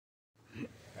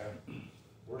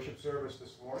worship service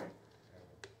this morning. And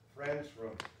friends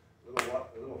from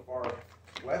a little far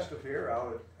west of here,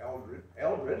 out at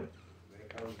Eldred,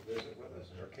 they come to visit with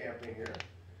us and are camping here.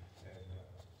 And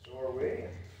so are we. And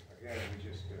again, we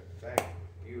just thank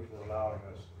you for allowing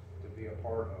us to be a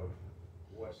part of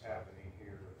what's happening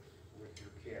here with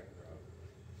your campground.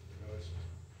 You know, it's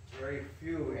very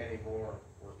few anymore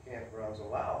where campgrounds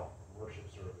allow worship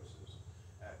services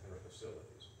at their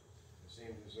facilities. It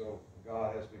seems as though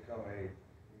God has become a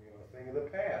thing of the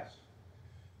past.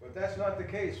 But that's not the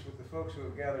case with the folks who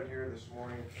have gathered here this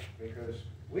morning, because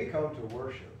we come to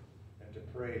worship and to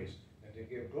praise and to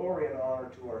give glory and honor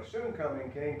to our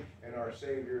soon-coming King and our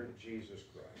Savior, Jesus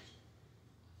Christ.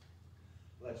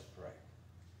 Let's pray.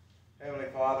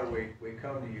 Heavenly Father, we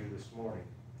come to you this morning.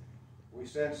 We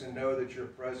sense and know that your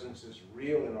presence is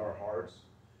real in our hearts.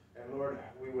 And Lord,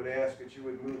 we would ask that you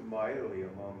would move mightily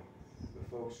among the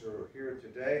folks who are here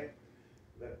today.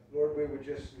 That, Lord, we would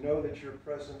just know that your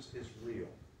presence is real.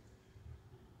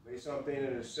 May something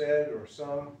that is said or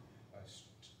sung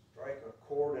strike a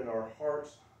chord in our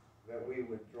hearts, that we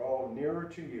would draw nearer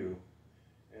to you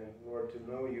and, Lord,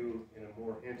 to know you in a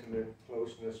more intimate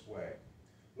closeness way.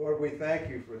 Lord, we thank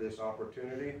you for this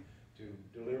opportunity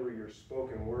to deliver your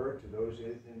spoken word to those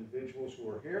individuals who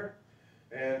are here.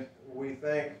 And we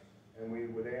thank and we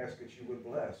would ask that you would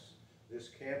bless this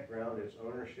campground, its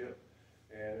ownership,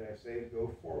 and as they go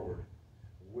forward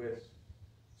with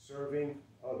serving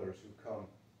others who come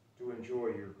to enjoy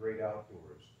your great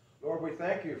outdoors. Lord, we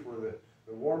thank you for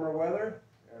the warmer weather,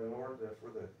 and Lord,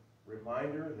 for the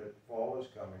reminder that fall is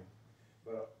coming.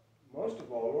 But most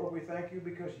of all, Lord, we thank you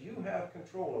because you have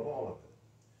control of all of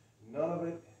it. None of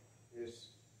it is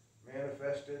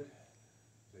manifested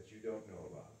that you don't know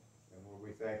about. And Lord,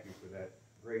 we thank you for that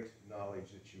great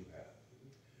knowledge that you have.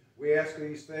 We ask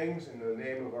these things in the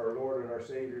name of our Lord and our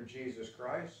Savior, Jesus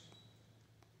Christ.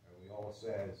 And we all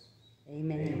says,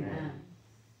 Amen. Amen.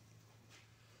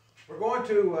 We're going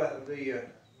to the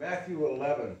Matthew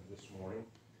 11 this morning,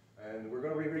 and we're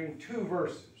going to be reading 2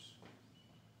 verses.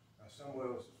 Now, some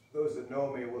of those that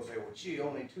know me will say, well, gee,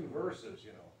 only 2 verses,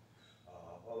 you know.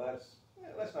 Well,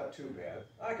 that's not too bad.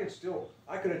 I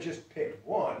could have just picked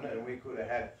one, and we could have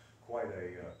had quite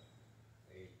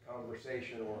a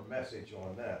conversation or a message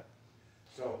on that.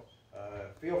 So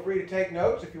feel free to take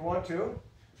notes if you want to,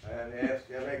 and if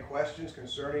you have any questions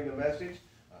concerning the message,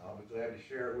 I'll be glad to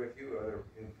share it with you, either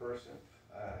in person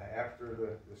after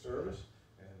the service.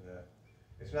 And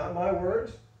it's not my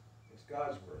words, it's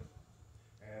God's word.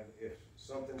 And if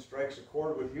something strikes a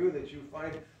chord with you that you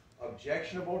find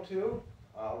objectionable to,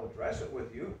 I'll address it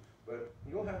with you, but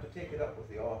you'll have to take it up with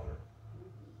the author.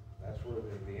 That's where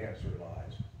the answer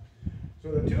lies.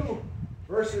 So the 2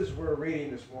 verses we're reading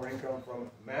this morning come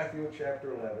from Matthew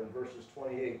chapter 11, verses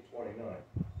 28-29.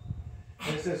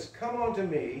 And it says, "Come unto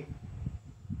me,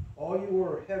 all you who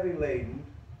are heavy laden,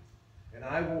 and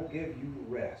I will give you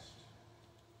rest."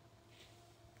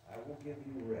 I will give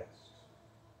you rest.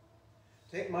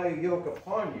 "Take my yoke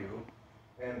upon you,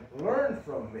 and learn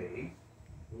from me,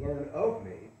 learn of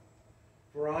me,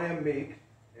 for I am meek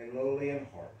and lowly in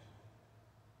heart.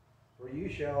 For you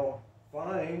shall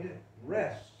find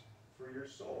rest for your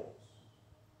souls."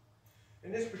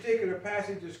 In this particular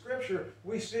passage of Scripture,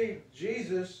 we see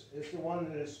Jesus is the one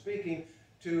that is speaking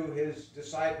to his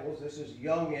disciples. This is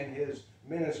young in his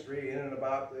ministry, in and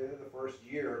about the first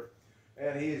year,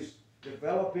 and he's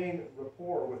developing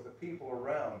rapport with the people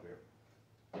around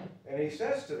him. And he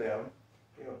says to them,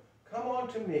 come on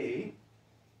to me.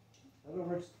 In other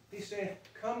words, he's saying,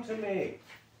 come to me.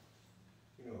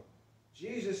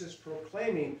 Jesus is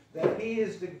proclaiming that he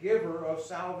is the giver of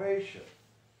salvation.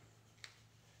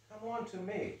 Come on to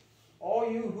me,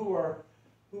 all you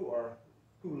who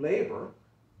labor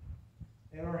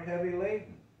and are heavy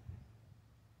laden.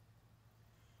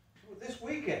 This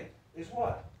weekend is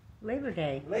what? Labor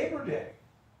Day. Labor Day.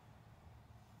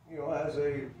 As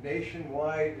a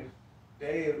nationwide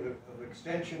day of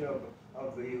extension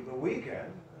of the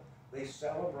weekend, we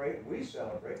celebrate,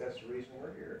 that's the reason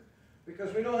we're here,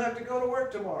 because we don't have to go to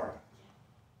work tomorrow.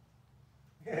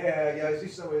 Yeah, I see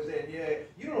somebody saying, yeah,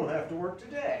 you don't have to work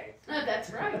today.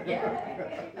 That's right,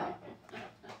 yeah.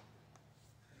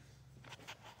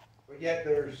 But yet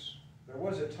there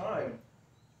was a time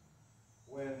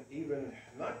when, even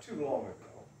not too long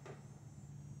ago,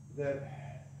 that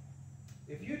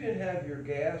if you didn't have your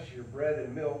gas, your bread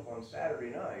and milk on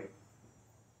Saturday night,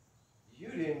 you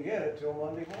didn't get it till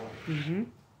Monday morning. Mm-hmm. And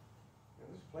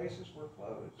these places were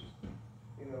closed.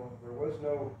 There was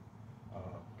no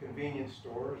convenience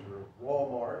stores or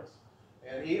Walmarts,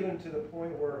 and even to the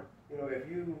point where,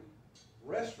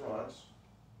 restaurants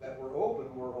that were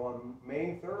open were on main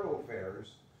main thoroughfares,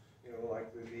 you know,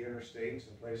 like the interstates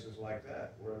and places like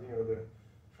that, where, you know, the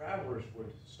travelers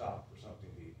would stop for something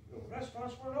to eat. You know, the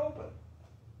restaurants weren't open.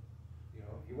 You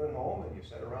know, you went home and you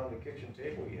sat around the kitchen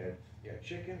table, you had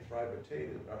chicken, fried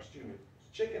potatoes,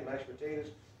 chicken, mashed potatoes,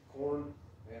 corn,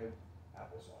 and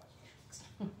applesauce.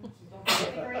 Don't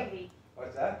forget the gravy.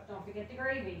 What's that? Don't forget the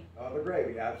gravy. Oh, the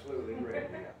gravy, absolutely gravy,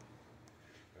 yeah.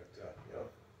 But, you know,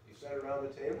 you sat around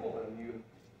the table and you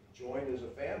joined as a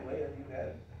family and you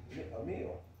had a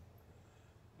meal.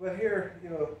 But here, you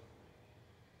know,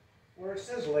 where it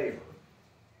says labor,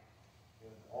 you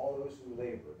know, all those who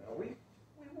labor. Now, we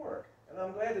work, and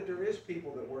I'm glad that there is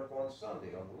people that work on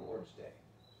Sunday, on the Lord's Day.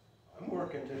 I'm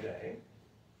working today,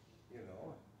 you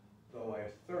know, though I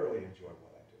thoroughly enjoy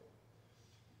what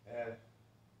I do. And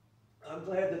I'm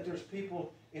glad that there's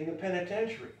people in the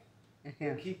penitentiary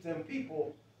that keep them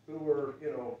people who were,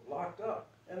 you know, locked up.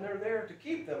 And they're there to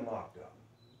keep them locked up.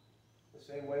 The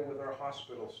same way with our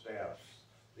hospital staffs,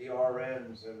 the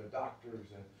RNs and the doctors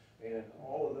and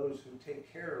all of those who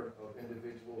take care of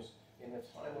individuals in a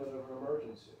time of an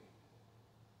emergency.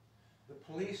 The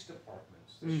police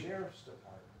departments, the sheriff's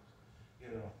departments, you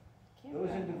know,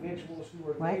 those individuals who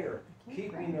are there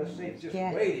keeping us safe, just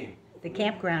waiting. The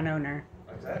campground owner.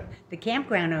 What's that? The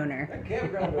campground owner. That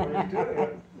campground owner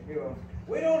too. You know,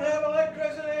 we don't have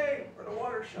electricity, or the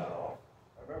water shut off.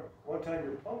 I remember one time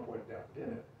your pump went down,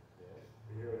 didn't it?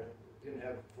 Yeah. You didn't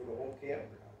have it for the whole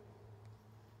campground.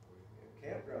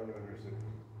 Campground owners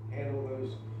that handle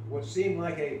those, what seemed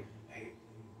like a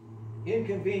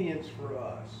inconvenience for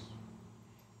us,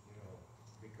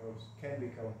 you know, can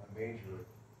become a major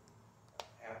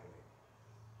happening.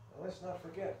 Now, let's not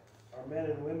forget our men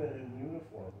and women in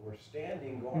uniform who are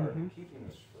standing guard and keeping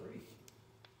us free.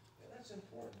 And that's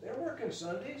important. They're working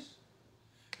Sundays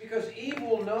because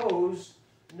evil knows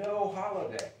no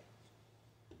holiday.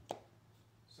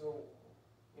 So,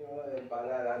 you know, and by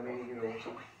that I mean, you know,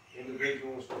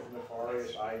 individuals with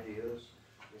nefarious ideas,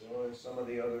 you know, and some of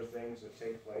the other things that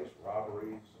take place,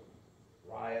 robberies and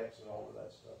riots and all of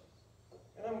that stuff.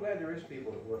 And I'm glad there is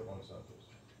people that work on Sundays.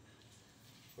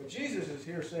 But Jesus is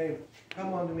here saying,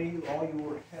 come unto me, all you who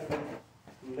are heavy,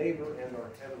 who labor and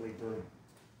are heavily burdened.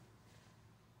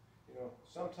 You know,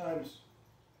 sometimes,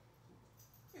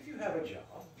 if you have a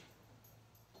job,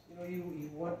 you know, you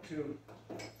want to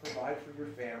provide for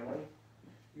your family,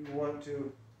 you want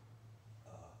to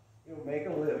you know, make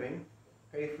a living,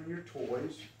 pay for your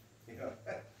toys, you know,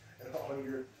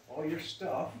 and all your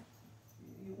stuff.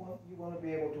 You want to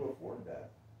be able to afford that.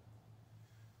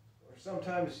 Or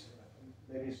sometimes,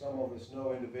 maybe some of us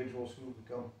know individuals who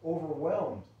become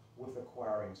overwhelmed with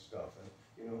acquiring stuff, and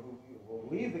you know, who will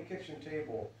leave the kitchen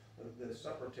table, the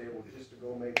supper table, just to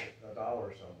go make $1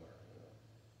 somewhere. You know?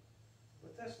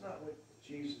 But that's not what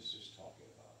Jesus is talking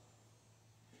about.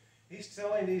 He's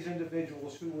telling these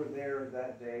individuals who were there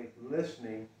that day,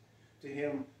 listening to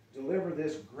him deliver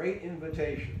this great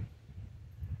invitation.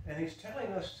 And he's telling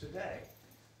us today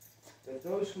that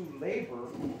those who labor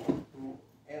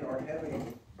and are heavy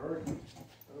burdened,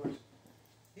 in other words,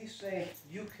 he's saying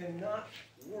you cannot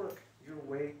work your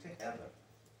way to heaven.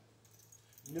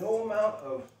 No amount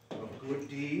of good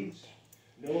deeds,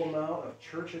 no amount of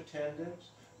church attendance,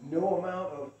 no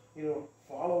amount of, you know,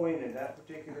 following in that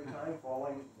particular time,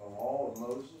 following the law of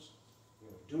Moses, you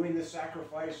know, doing the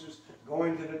sacrifices,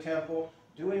 going to the temple,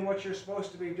 doing what you're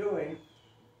supposed to be doing,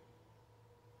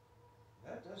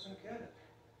 that doesn't get it.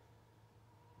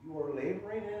 You are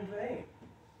laboring in vain.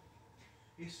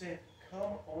 He said,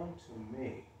 come unto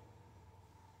me.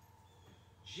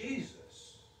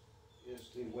 Jesus is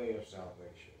the way of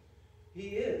salvation.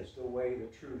 He is the way, the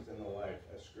truth, and the life,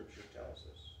 as Scripture tells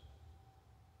us.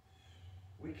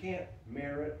 We can't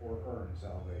merit or earn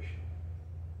salvation.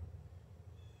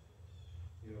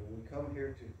 You know, we come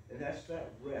here to, and that's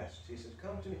that rest. He says,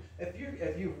 come to me.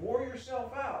 If you've wore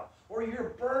yourself out, or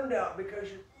you're burned out because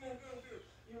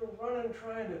you're running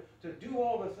trying to do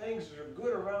all the things that are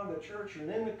good around the church and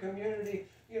in the community,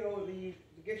 you know, to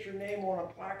get your name on a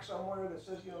plaque somewhere that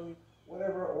says, you know,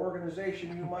 whatever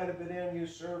organization you might have been in, you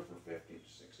served for 50,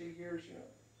 60 years, you know.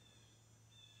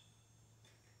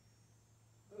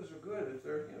 Those are good if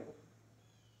they're, you know,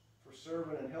 for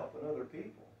serving and helping other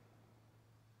people.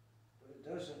 But it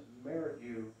doesn't merit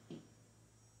you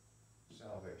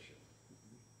salvation.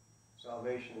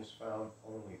 Salvation is found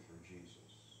only through Jesus.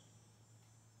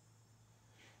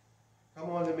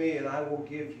 Come unto me and I will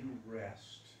give you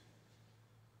rest.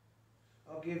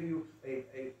 I'll give you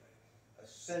a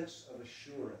sense of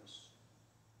assurance.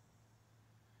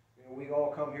 You know, we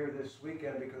all come here this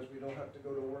weekend because we don't have to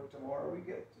go to work tomorrow. We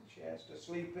get the chance to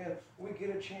sleep in. We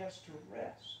get a chance to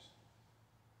rest.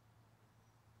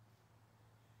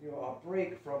 a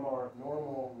break from our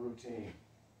normal routine.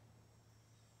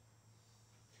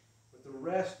 But the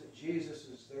rest that Jesus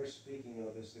is there speaking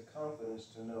of is the confidence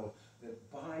to know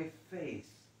that by faith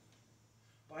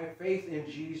in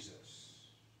Jesus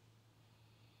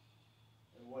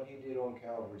and what he did on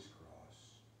Calvary's cross,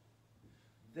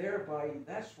 thereby,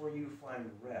 that's where you find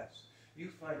rest. You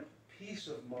find peace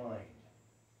of mind,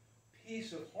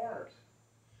 peace of heart.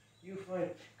 You find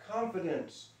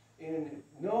confidence in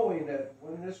knowing that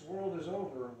when this world is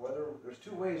over, whether there's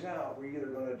two ways out, we're either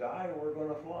going to die or we're going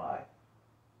to fly.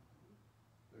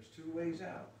 There's two ways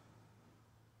out.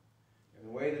 And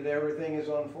the way that everything is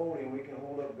unfolding, we can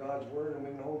hold up God's Word and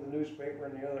we can hold the newspaper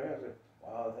in the other hand and say,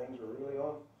 wow, things are really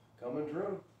coming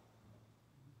true.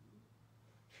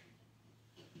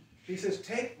 He says,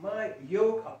 take my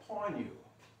yoke upon you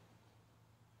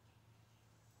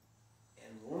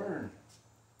and learn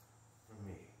from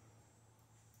me.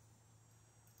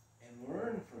 And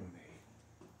learn from me.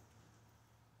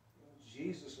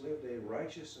 Jesus lived a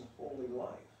righteous and holy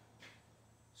life.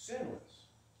 Sinless.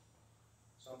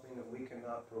 Something that we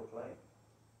cannot proclaim.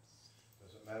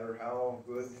 Doesn't matter how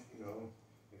good,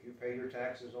 if you pay your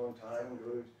taxes on time,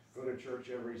 go to church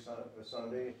every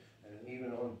Sunday, and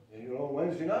even on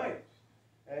Wednesday night,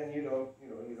 and you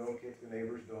don't kick the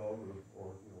neighbor's dog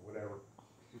or whatever.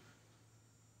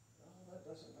 No, that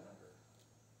doesn't matter.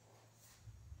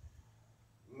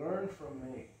 Learn from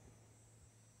me.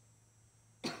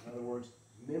 In other words,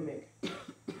 mimic.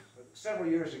 Several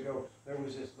years ago, there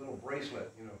was this little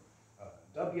bracelet,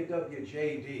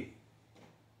 WWJD. You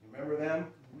remember them?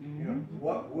 Mm-hmm.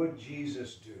 What would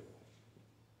Jesus do?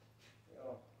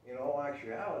 In all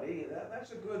actuality,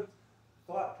 that's a good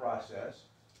thought process.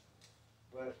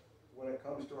 But when it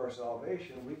comes to our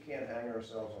salvation, we can't hang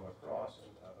ourselves on a cross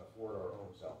and afford our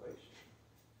own salvation.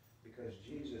 Because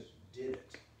Jesus did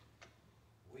it.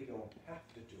 We don't have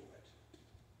to do it.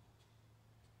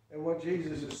 And what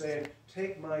Jesus is saying,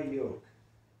 take my yoke.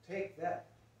 Take that,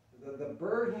 the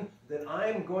burden that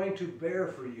I'm going to bear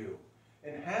for you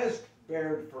and has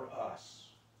bared for us.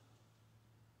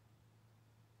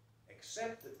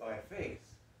 Accept it by faith.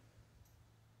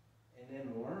 And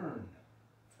then learn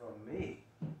from me.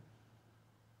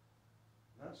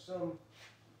 Not some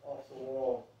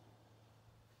off-the-wall,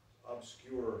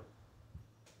 obscure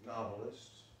novelist.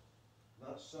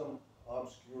 Not some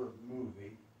obscure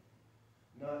movie.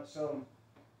 Not some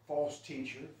false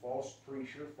teacher, false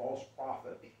preacher, false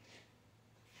prophet.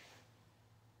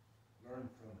 Learn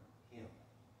from him.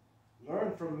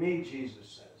 Learn from me, Jesus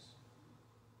says.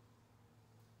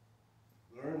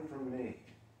 Learn from me.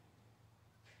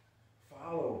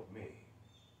 Follow me.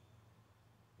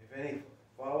 If any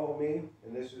follow me,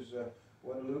 and this is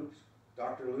what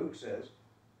Dr. Luke says,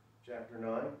 chapter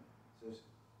 9, says,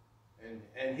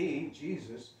 and he,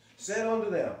 Jesus, said unto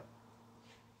them,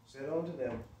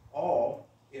 all,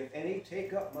 if any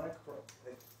take up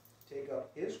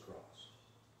his cross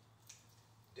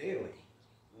daily.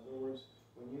 In other words,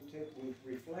 when we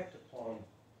reflect upon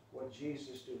what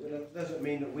Jesus did, and it doesn't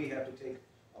mean that we have to take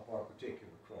up our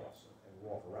particular cross and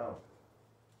walk around with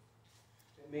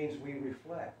it. It means we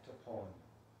reflect upon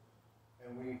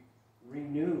and we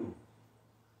renew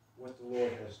what the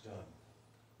Lord has done.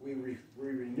 We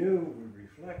renew, we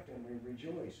reflect, and we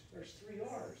rejoice. There's 3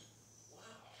 R's.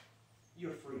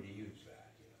 You're free to use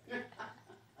that.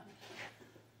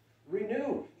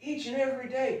 Renew each and every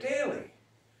day, daily.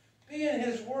 Be in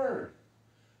His Word.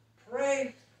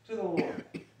 Pray to the Lord.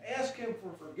 Ask Him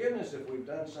for forgiveness if we've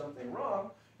done something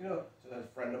wrong. A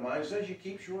friend of mine says you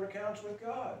keep short accounts with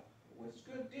God. Well, it's a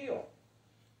good deal.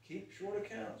 Keep short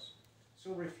accounts.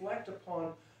 So reflect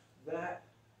upon that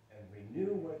and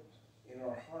renew what in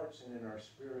our hearts and in our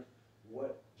spirit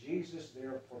what Jesus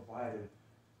there provided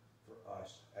for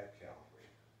us at Calvary.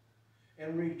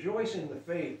 And rejoice in the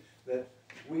faith that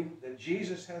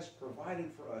Jesus has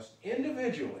provided for us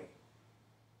individually.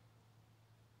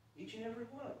 Each and every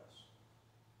one of us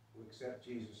who accept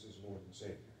Jesus as Lord and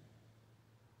Savior.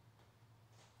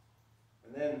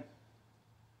 And then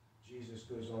Jesus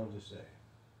goes on to say,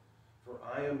 for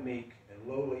I am meek and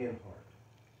lowly in heart.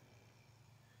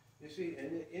 You see,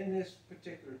 in this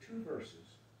particular 2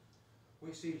 verses,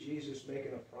 we see Jesus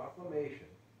making a proclamation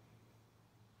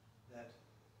that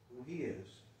who He is.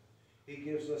 He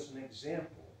gives us an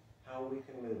example how we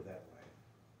can live that way.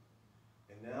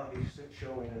 And now He's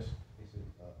showing us, He said,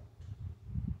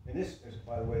 and this is,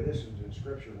 by the way, this is in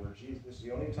Scripture where Jesus, this is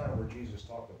the only time where Jesus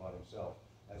talked about Himself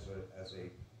as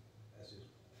His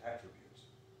attributes.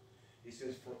 He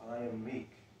says, for I am meek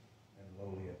and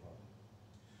lowly in heart.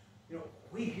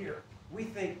 We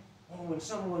think, oh, when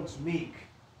someone's meek,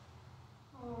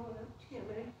 oh, they're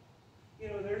timid.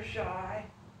 they're shy.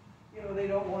 They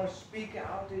don't want to speak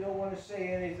out. They don't want to say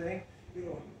anything.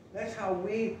 That's how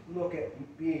we look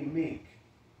at being meek.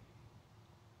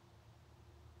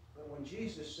 But when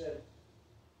Jesus said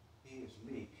he is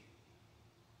meek,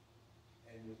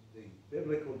 and the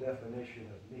biblical definition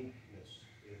of meekness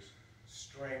is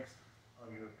strength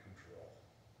under control.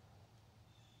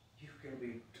 You can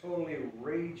be totally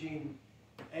raging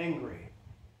angry,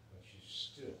 but you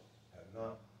still have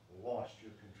not lost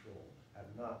your control,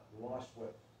 have not lost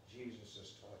what Jesus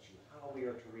has taught you, how we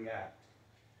are to react.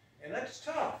 And that's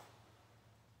tough.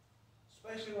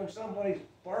 Especially when somebody's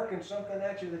barking something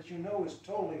at you that you know is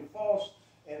totally false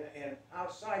and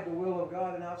outside the will of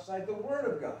God and outside the Word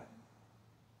of God.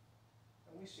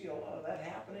 And we see a lot of that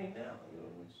happening now.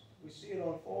 We see it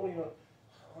unfolding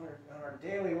on our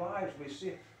daily lives. We see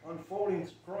it unfolding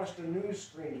across the news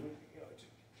screens.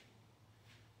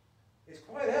 It's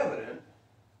quite evident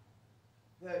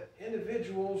that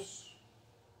individuals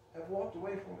have walked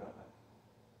away from God.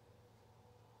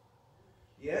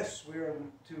 Yes, we are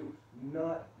to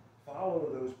not follow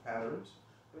those patterns,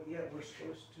 but yet we're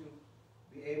supposed to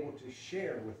be able to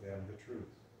share with them the truth.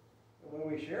 And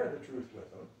when we share the truth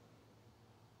with them,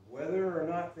 whether or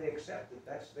not they accept it,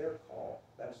 that's their call.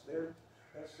 That's their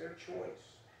choice.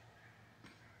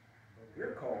 But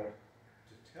we're called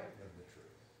to tell them the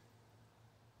truth.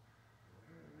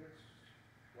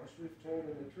 Once we've told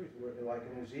them the truth, we're like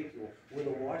in Ezekiel, we're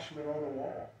the watchman on the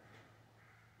wall.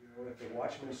 If the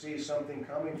watchman sees something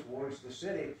coming towards the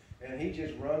city and he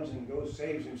just runs and goes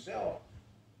saves himself,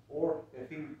 or if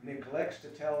he neglects to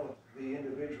tell the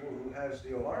individual who has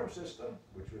the alarm system,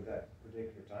 which at that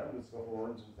particular time was the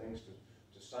horns and things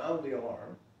to sound the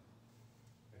alarm,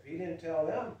 if he didn't tell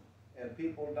them and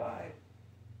people died,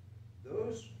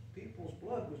 those people's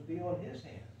blood would be on his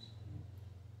hands.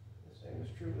 The same is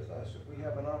true with us. If we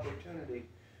have an opportunity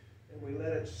and we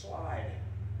let it slide,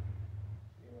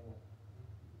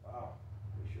 wow,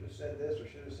 we should have said this or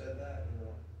should have said that.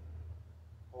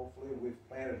 Hopefully we've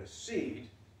planted a seed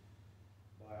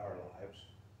by our lives.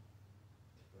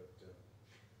 But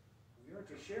we are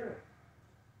to share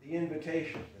the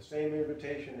invitation, the same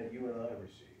invitation that you and I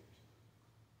received.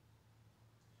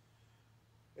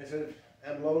 It says,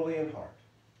 "I'm lowly in heart."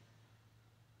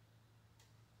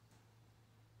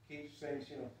 Keeps things,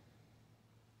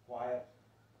 quiet,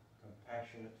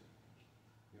 compassionate.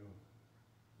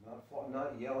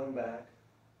 Not yelling back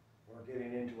or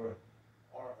getting into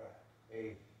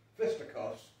a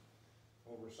fisticuffs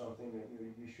over something that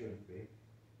you shouldn't be.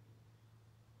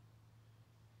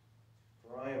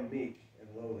 For I am meek and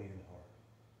lowly in heart.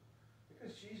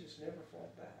 Because Jesus never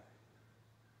fought back.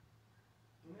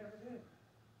 He never did.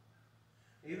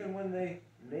 Even when they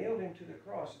nailed him to the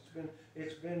cross,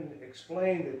 it's been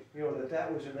explained that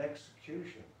that was an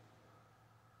execution.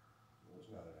 It was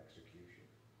not an execution.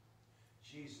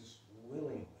 Jesus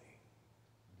willingly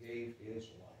gave his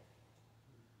life.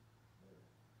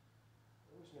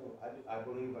 There was no, I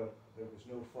believe there was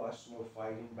no fuss, no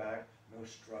fighting back, no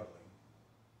struggling,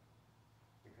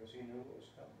 because he knew what was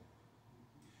coming.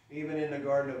 Even in the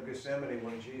Garden of Gethsemane,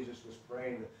 when Jesus was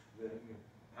praying the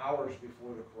hours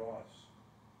before the cross,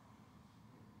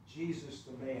 Jesus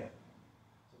the man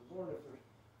said, "Lord,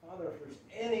 Father, if there's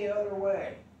any other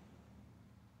way,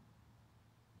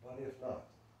 but if not,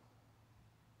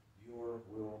 your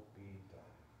will be done."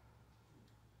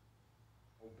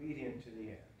 Obedient to the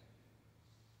end.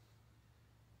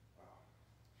 Wow.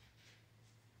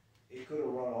 He could have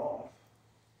run off.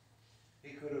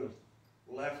 He could have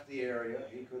left the area.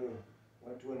 He could have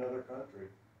went to another country.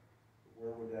 But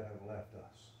where would that have left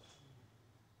us?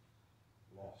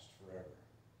 Lost forever.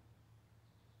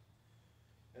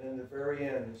 And in the very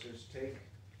end, it says,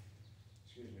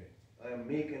 I am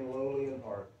meek and lowly in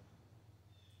heart,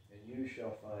 and you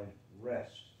shall find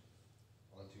rest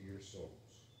unto your souls.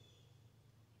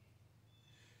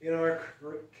 In our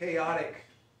chaotic,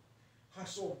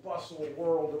 hustle-bustle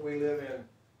world that we live in,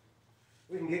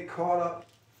 we can get caught up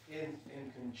in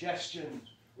congestion.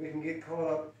 We can get caught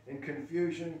up in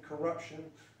confusion,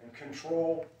 corruption, and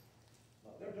control.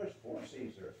 Well, there's 4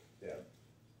 C's there, Deb.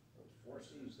 There's 4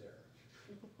 C's there.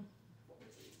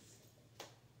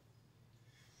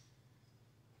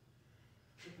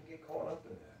 We can get caught up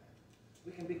in that.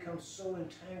 We can become so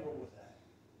entangled with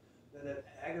that it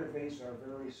aggravates our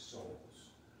very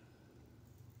souls.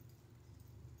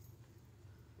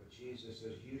 But Jesus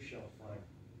says, you shall find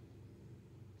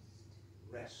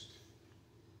rest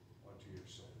unto your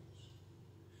souls.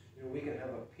 We can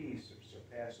have a peace that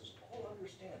surpasses all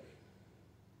understanding.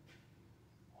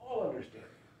 All understanding.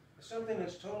 It's something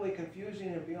that's totally confusing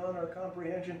and beyond our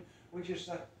comprehension. We just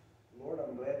thought, Lord,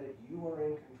 I'm glad that you are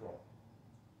in control.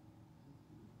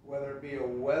 whether it be a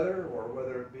weather or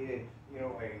whether it be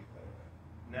a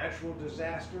natural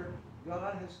disaster,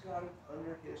 God has got it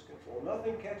under His control.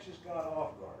 Nothing catches God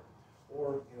off guard.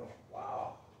 Or,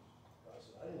 wow,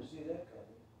 I didn't see that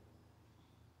coming.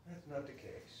 That's not the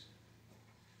case.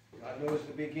 God knows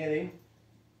the beginning,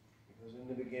 because in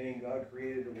the beginning God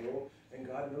created the world, and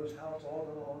God knows how it's all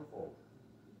going to unfold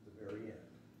at the very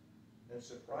end. And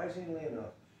surprisingly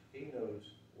enough, He knows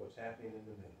what's happening in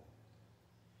the middle.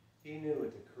 He knew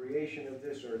at the creation of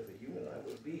this earth that you and I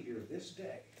would be here this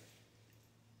day.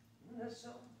 Isn't that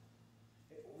something?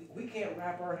 We can't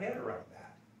wrap our head around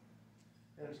that.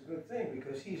 And it's a good thing,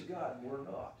 because He's God and we're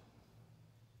not.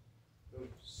 Though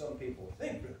some people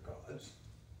think they're gods.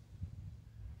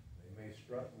 They may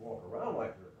strut and walk around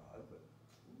like they're God, but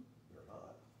they're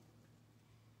not.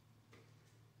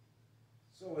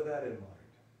 So with that in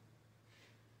mind,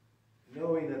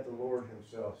 knowing that the Lord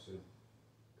Himself said,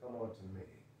 "Come unto me,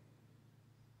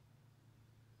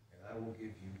 and I will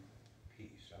give you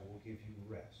peace. I will give you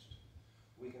rest."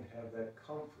 We can have that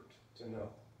comfort to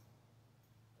know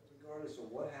that regardless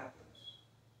of what happens,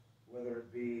 whether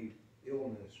it be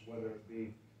illness, whether it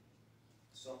be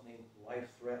something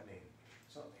life-threatening,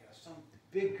 some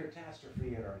big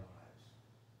catastrophe in our lives,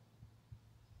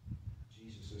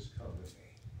 Jesus says, "Come to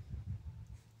me.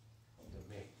 Come to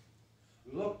me.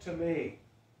 Look to me,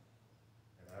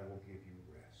 and I will give you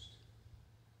rest."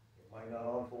 It might not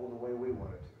unfold the way we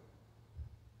want it to,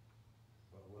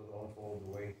 but it will unfold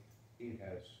the way He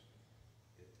has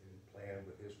it planned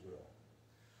with His will.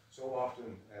 So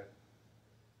often, at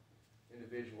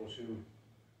individuals who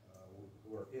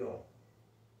are ill,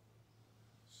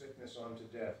 sickness unto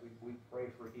death, we pray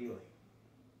for healing.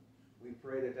 We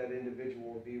pray that that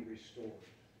individual will be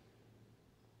restored.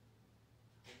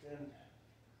 But then,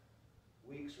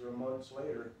 weeks or months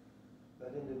later,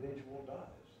 that individual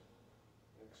dies,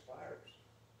 expires.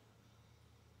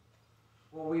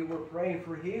 Well, we were praying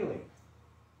for healing.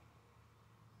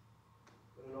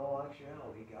 But in all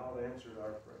actuality, God answered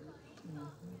our prayers.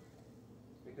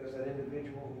 Because that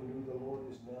individual who knew the Lord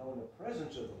is now in the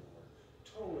presence of the Lord,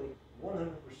 totally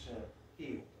 100%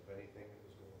 healed of anything that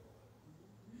was going on.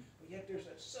 But yet there's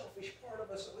that selfish part of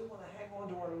us that we want to hang on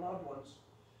to our loved ones.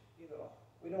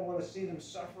 We don't want to see them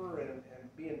suffer and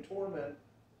be in torment.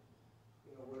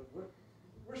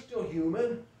 We're still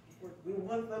human. We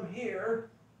want them here.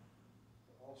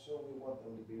 But also we want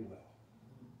them to be well.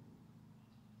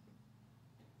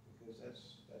 Because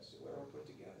that's the way we're put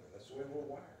together. That's the way we're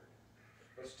wired.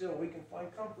 But still, we can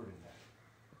find comfort in that.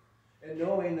 And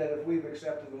knowing that if we've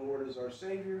accepted the Lord as our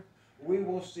Savior, we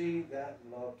will see that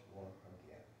loved one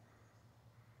again.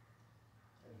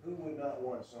 And who would not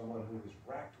want someone who is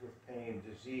racked with pain,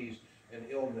 disease, and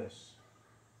illness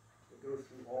to go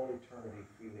through all eternity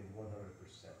feeling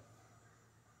 100%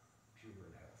 pure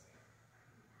and healthy?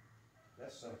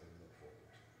 That's something to look forward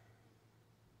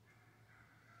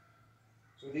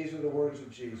to. So these are the words of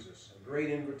Jesus, a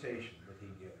great invitation that He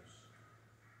gives.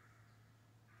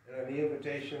 And the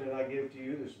invitation that I give to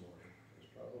you this morning is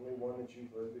probably one that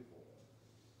you've heard before.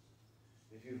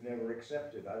 If you've never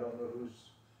accepted, I don't know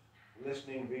who's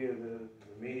listening via the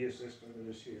media system that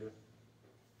is here.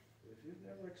 But if you've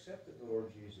never accepted the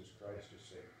Lord Jesus Christ as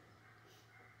Savior,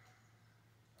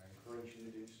 I encourage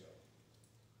you to do so.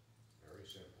 Very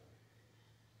simple.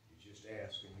 You just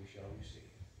ask and you shall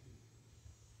receive.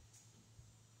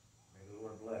 May the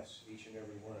Lord bless each and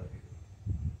every one of you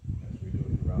as we go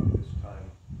throughout this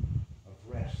time of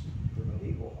rest from a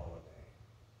legal holiday.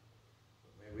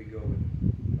 But may we go with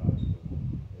God's will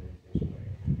and in His way.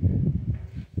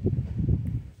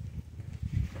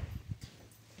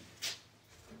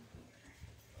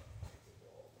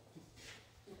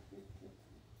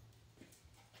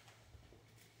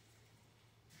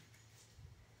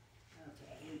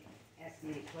 Okay, he asked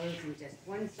me to close in just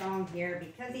one song here,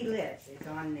 Because He Lives. It's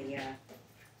on the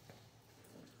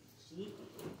sheet.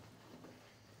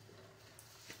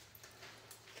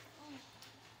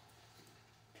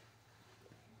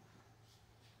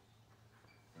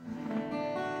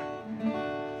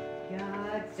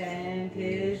 God sent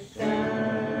His Son.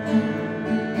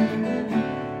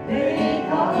 They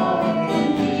called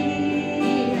Him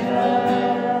Jesus.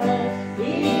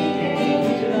 He came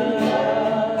to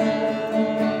love,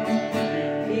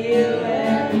 heal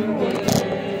and forgive.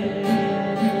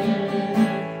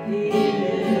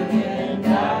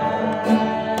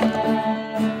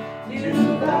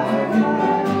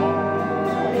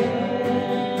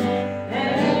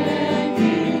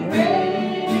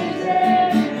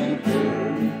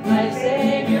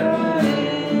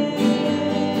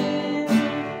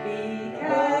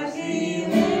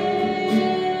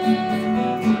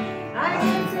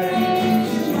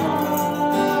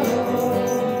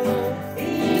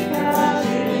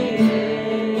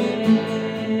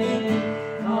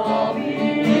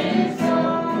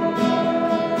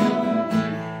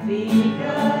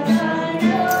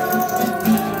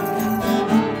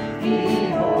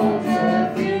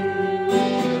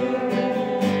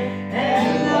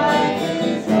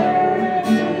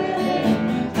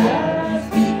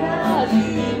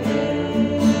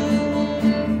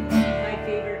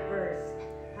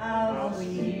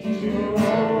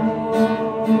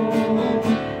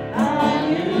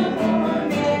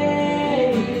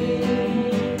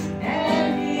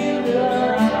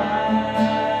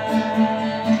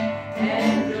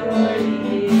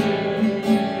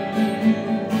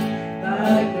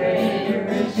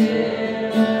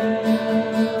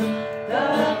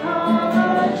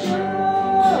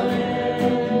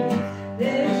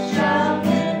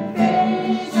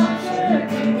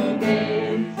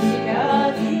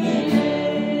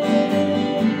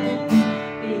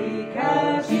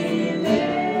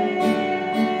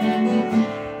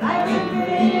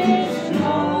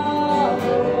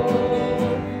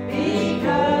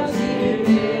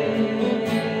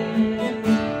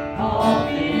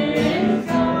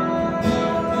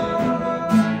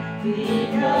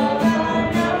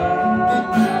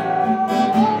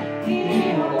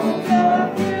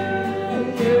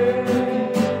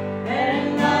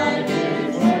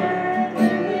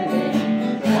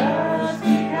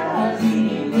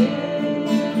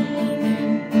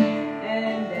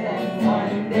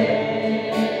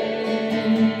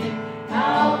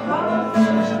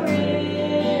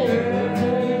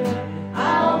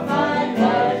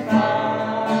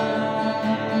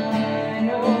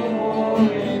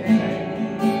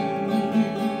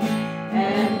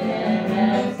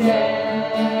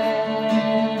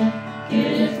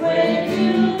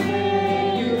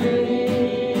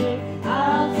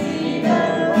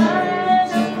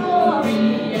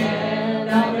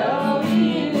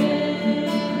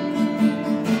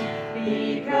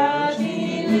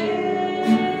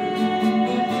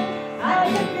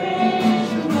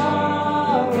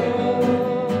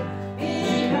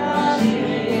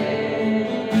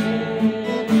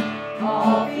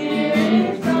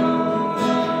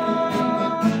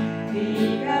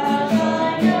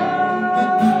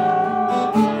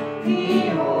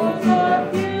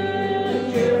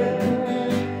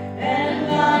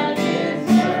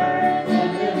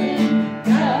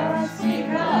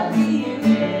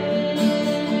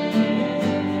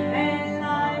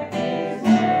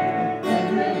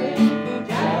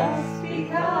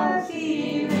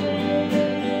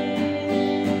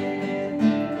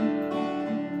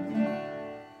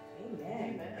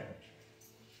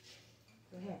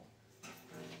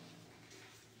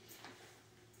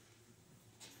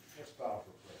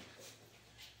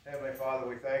 Heavenly Father,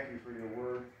 we thank you for your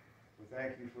word. We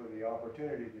thank you for the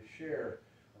opportunity to share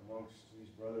amongst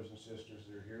these brothers and sisters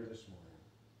that are here this morning.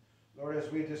 Lord, as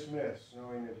we dismiss,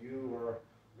 knowing that you are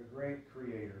the great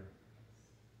creator,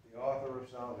 the author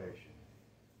of salvation,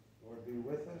 Lord, be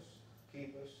with us,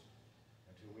 keep us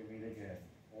until we meet again,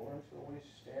 or until we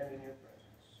stand in your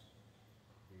presence.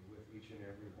 Be with each and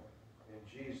every one. In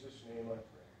Jesus' name I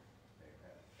pray.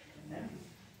 Amen. Amen.